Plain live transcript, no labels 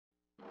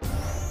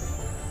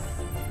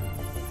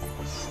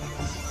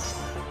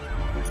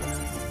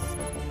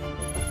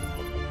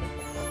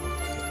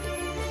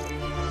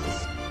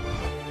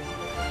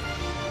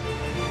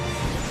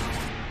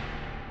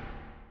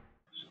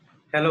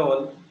Hello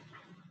all,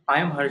 I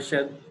am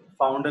Harshad,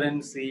 founder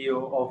and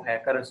CEO of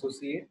Hacker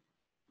Associate.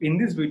 In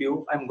this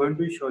video, I'm going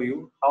to show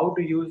you how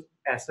to use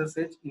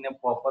SSH in a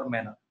proper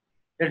manner.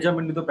 Let's jump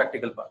into the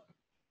practical part.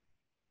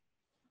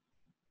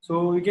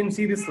 So you can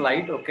see this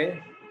slide,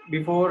 okay?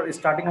 Before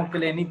starting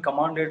any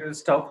command related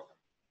stuff,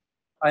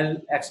 I'll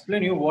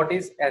explain you what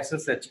is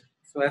SSH.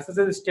 So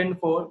SSH stands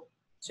for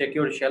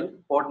Secure Shell.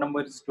 Port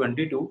number is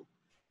 22,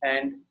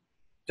 and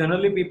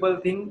generally people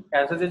think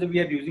SSH we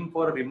are using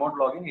for a remote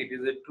login. It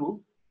is true,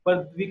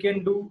 but we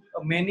can do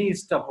many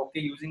stuff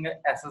using a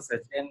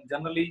SSH. And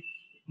generally,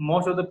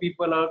 most of the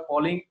people are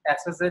calling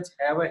SSH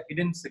have a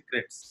hidden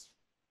secrets.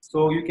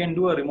 So you can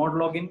do a remote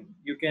login.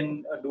 You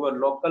can do a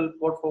local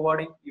port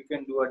forwarding. You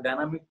can do a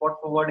dynamic port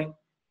forwarding.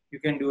 You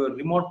can do a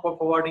remote port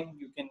forwarding.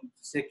 You can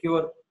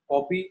secure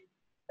copy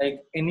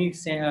like any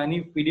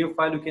PDF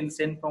file you can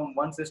send from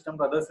one system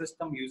to other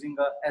system using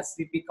a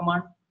SCP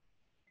command.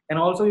 And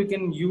also you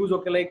can use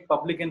like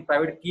public and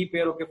private key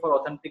pair for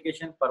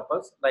authentication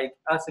purpose, like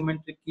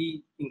asymmetric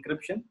key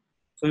encryption.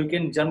 So you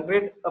can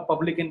generate a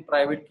public and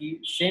private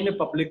key, send a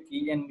public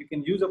key, and you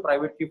can use a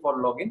private key for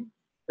login.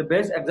 The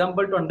best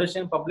example to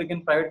understand public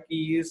and private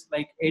key is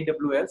like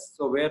AWS.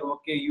 So where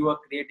you are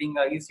creating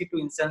a EC2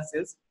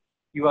 instances,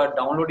 you are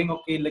downloading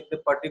like the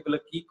particular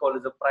key called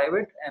as a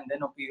private, and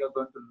then you are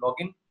going to log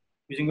in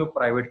using your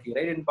private key,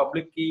 right? And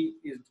public key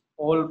is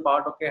all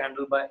part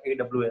handled by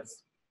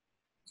AWS.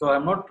 So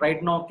I'm not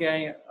right now,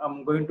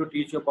 I'm going to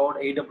teach you about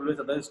AWS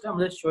other stuff. I'm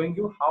just showing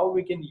you how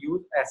we can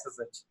use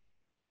SSH.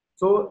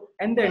 So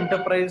in the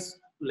enterprise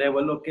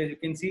level, you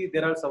can see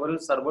there are several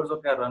servers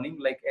running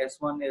like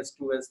S1, S2,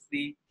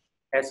 S3,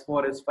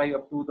 S4, S5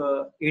 up to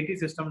the 80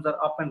 systems are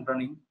up and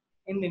running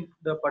in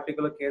the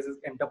particular case is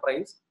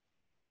enterprise.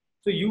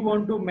 So you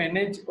want to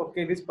manage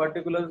this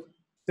particular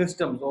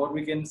systems, or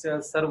we can say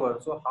a server.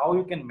 So how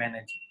you can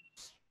manage?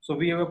 So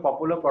we have a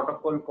popular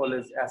protocol called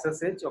as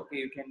SSH.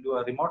 You can do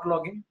a remote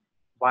login.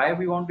 Why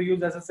we want to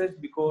use SSH?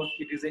 Because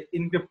it is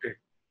encrypted.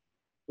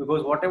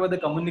 Because whatever the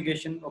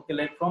communication,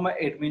 like from an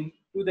admin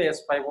to the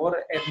S5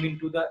 or admin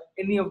to the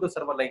any of the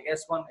server like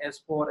S1,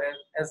 S4,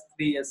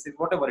 S3, S6,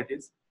 whatever it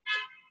is,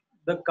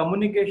 the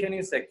communication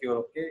is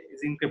secure.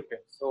 Is encrypted.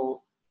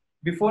 So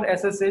before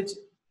SSH,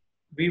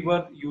 we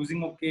were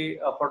using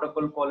a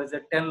protocol called as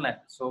a telnet.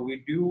 So we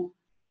do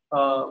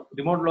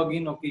remote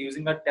login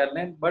using a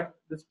telnet, but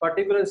this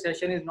particular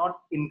session is not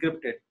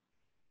encrypted.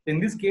 In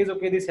this case,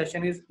 this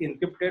session is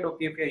encrypted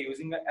if you are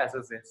using a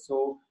SSH.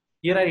 So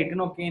here I written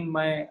in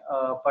my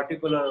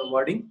particular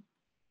wording,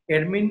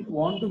 admin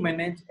want to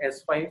manage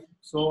S5.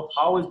 So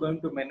how is going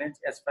to manage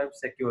S5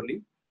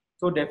 securely?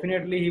 So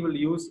definitely he will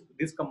use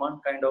this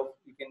command kind of,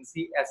 you can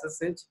see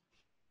SSH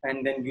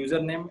and then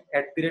username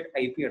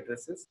 @IP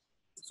addresses.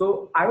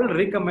 So I will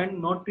recommend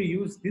not to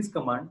use this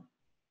command.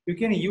 You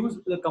can use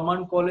the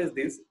command call as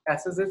this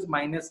SSH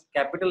minus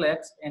capital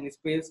X and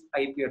space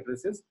IP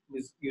addresses,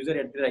 this user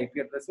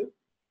 @IP addresses.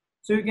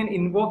 So you can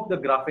invoke the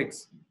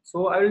graphics.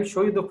 So I will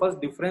show you the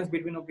first difference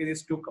between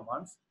these two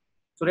commands.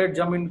 So let's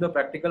jump into the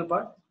practical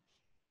part.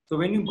 So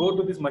when you go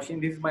to this machine,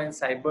 this is my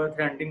cyber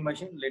threat hunting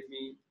machine. Let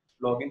me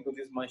log into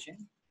this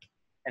machine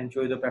and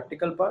show you the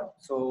practical part.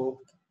 So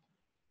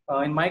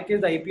in my case,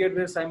 the IP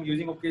address I'm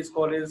using is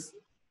called as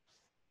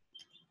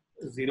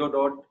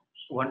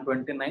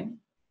 0.129.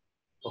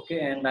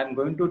 And I'm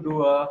going to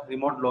do a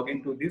remote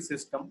login to this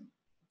system.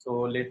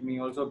 So let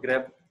me also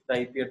grab the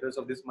IP address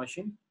of this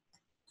machine.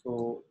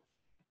 So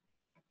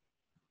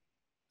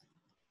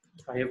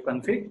I have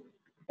config,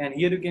 and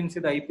here you can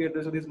see the IP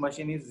address of this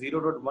machine is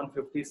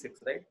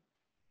 0.156, right?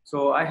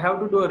 So I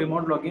have to do a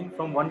remote login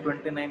from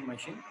 129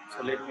 machine.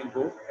 So let me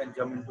go and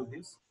jump into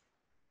this.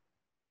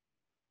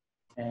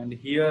 And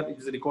here it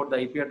is record the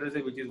IP address,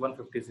 which is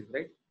 156,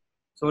 right?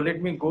 So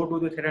let me go to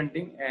the threat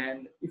hunting,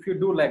 and if you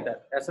do like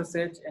that,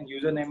 SSH and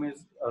username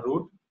is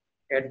root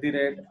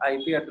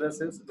 @IP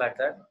addresses like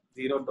that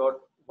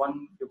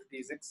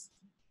 0.156.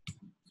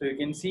 So you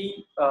can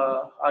see,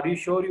 are you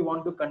sure you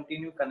want to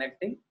continue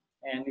connecting?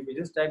 And if you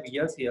just type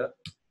yes here,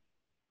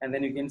 and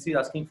then you can see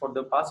asking for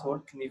the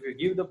password. And if you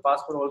give the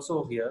password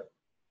also here,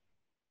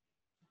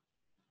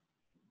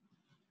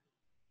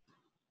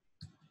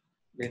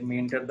 let me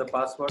enter the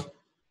password.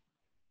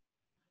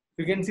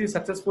 You can see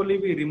successfully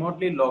we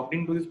remotely logged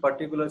into this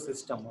particular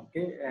system,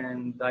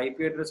 and the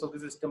IP address of the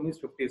system is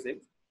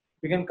 56.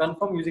 You can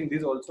confirm using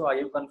this also, I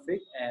have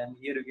config, and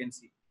here you can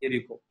see, here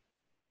you go.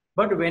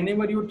 But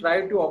whenever you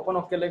try to open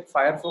like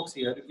Firefox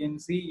here, you can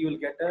see you will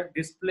get a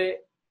display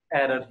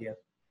error here.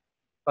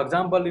 For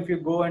example, if you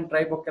go and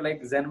type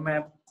like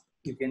Zenmap,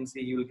 you can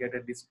see you will get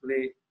a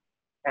display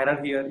error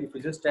here. If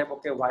you just type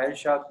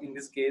Wireshark in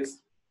this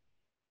case,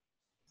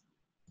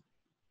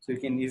 so you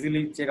can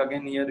easily check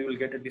again here, you will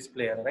get a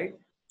display error, right?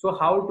 So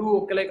how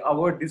to like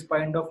avoid this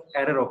kind of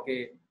error,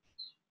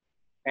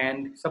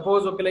 And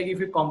suppose like if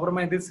you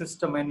compromise this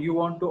system and you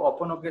want to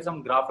open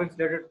some graphics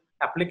related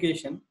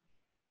application,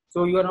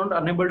 so you are not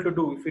unable to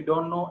do if you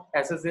don't know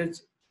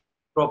SSH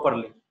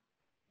properly.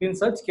 In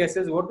such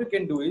cases, what you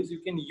can do is you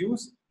can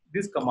use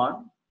this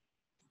command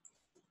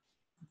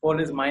call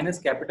is minus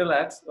capital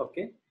X.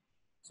 Okay,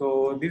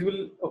 so this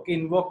will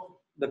invoke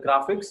the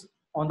graphics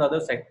on the other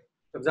side.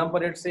 For example,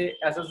 let's say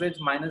SSH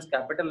minus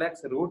capital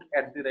X root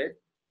at the rate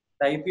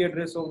the IP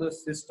address of the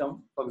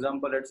system. For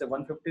example, let's say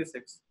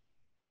 156.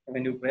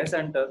 When you press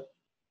enter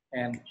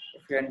and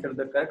if you enter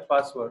the correct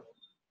password,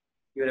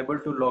 you are able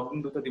to log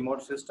into the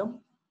remote system.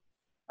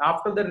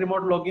 After the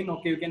remote login,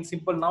 okay, you can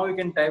now you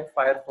can type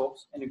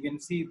Firefox and you can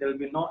see there will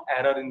be no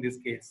error in this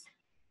case.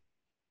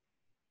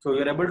 So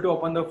you're able to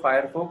open the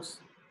Firefox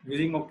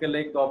using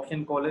like the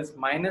option called as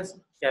minus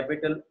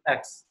capital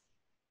X.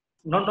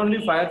 Not only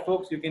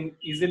Firefox, you can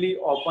easily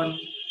open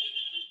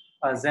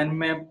a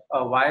ZenMap, a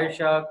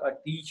Wireshark, a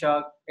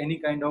T-Shark, any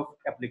kind of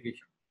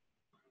application.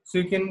 So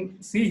you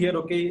can see here,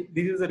 okay,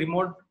 this is a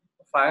remote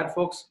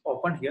Firefox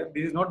open here.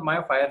 This is not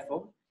my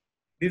Firefox.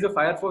 This is a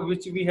Firefox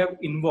which we have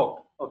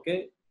invoked,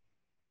 okay,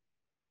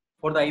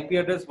 for the IP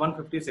address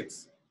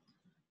 156.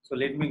 So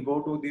let me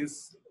go to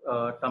this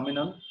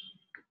terminal.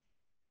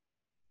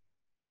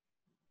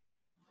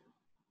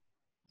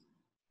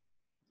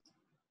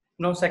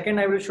 Now, second,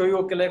 I will show you,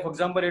 okay, like for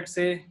example, let's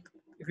say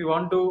if you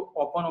want to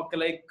open, okay,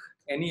 like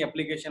any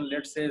application,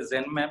 let's say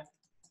ZenMap,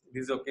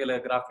 this is okay,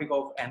 like graphic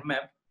of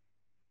Nmap,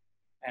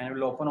 and I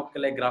will open, okay,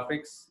 like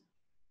graphics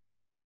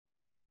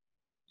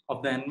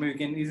of the Nmap. You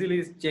can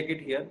easily check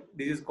it here.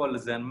 This is called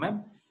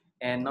ZenMap,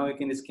 and now you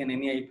can scan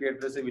any IP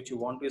address which you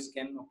want to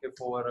scan, okay,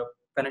 for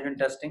penetration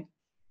testing.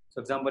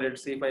 So, example,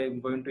 let's say if I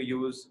am going to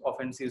use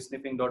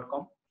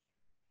offensivesniffing.com,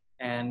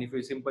 and if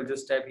you simple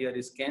just type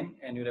here scan,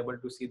 and you're able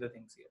to see the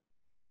things here.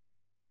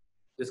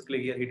 Just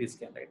click here, hit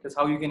scan, right? That's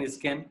how you can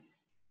scan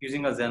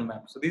using a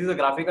ZenMap. So this is a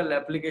graphical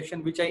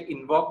application which I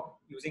invoke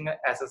using a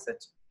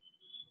SSH.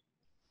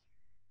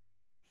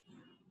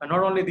 And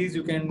not only these,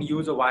 you can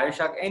use a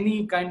Wireshark,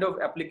 any kind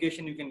of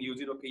application you can use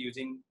it, okay,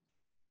 using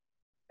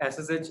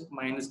SSH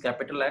minus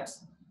capital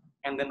X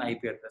and then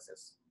IP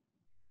addresses.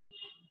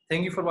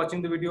 Thank you for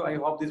watching the video. I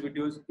hope this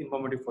video is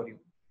informative for you.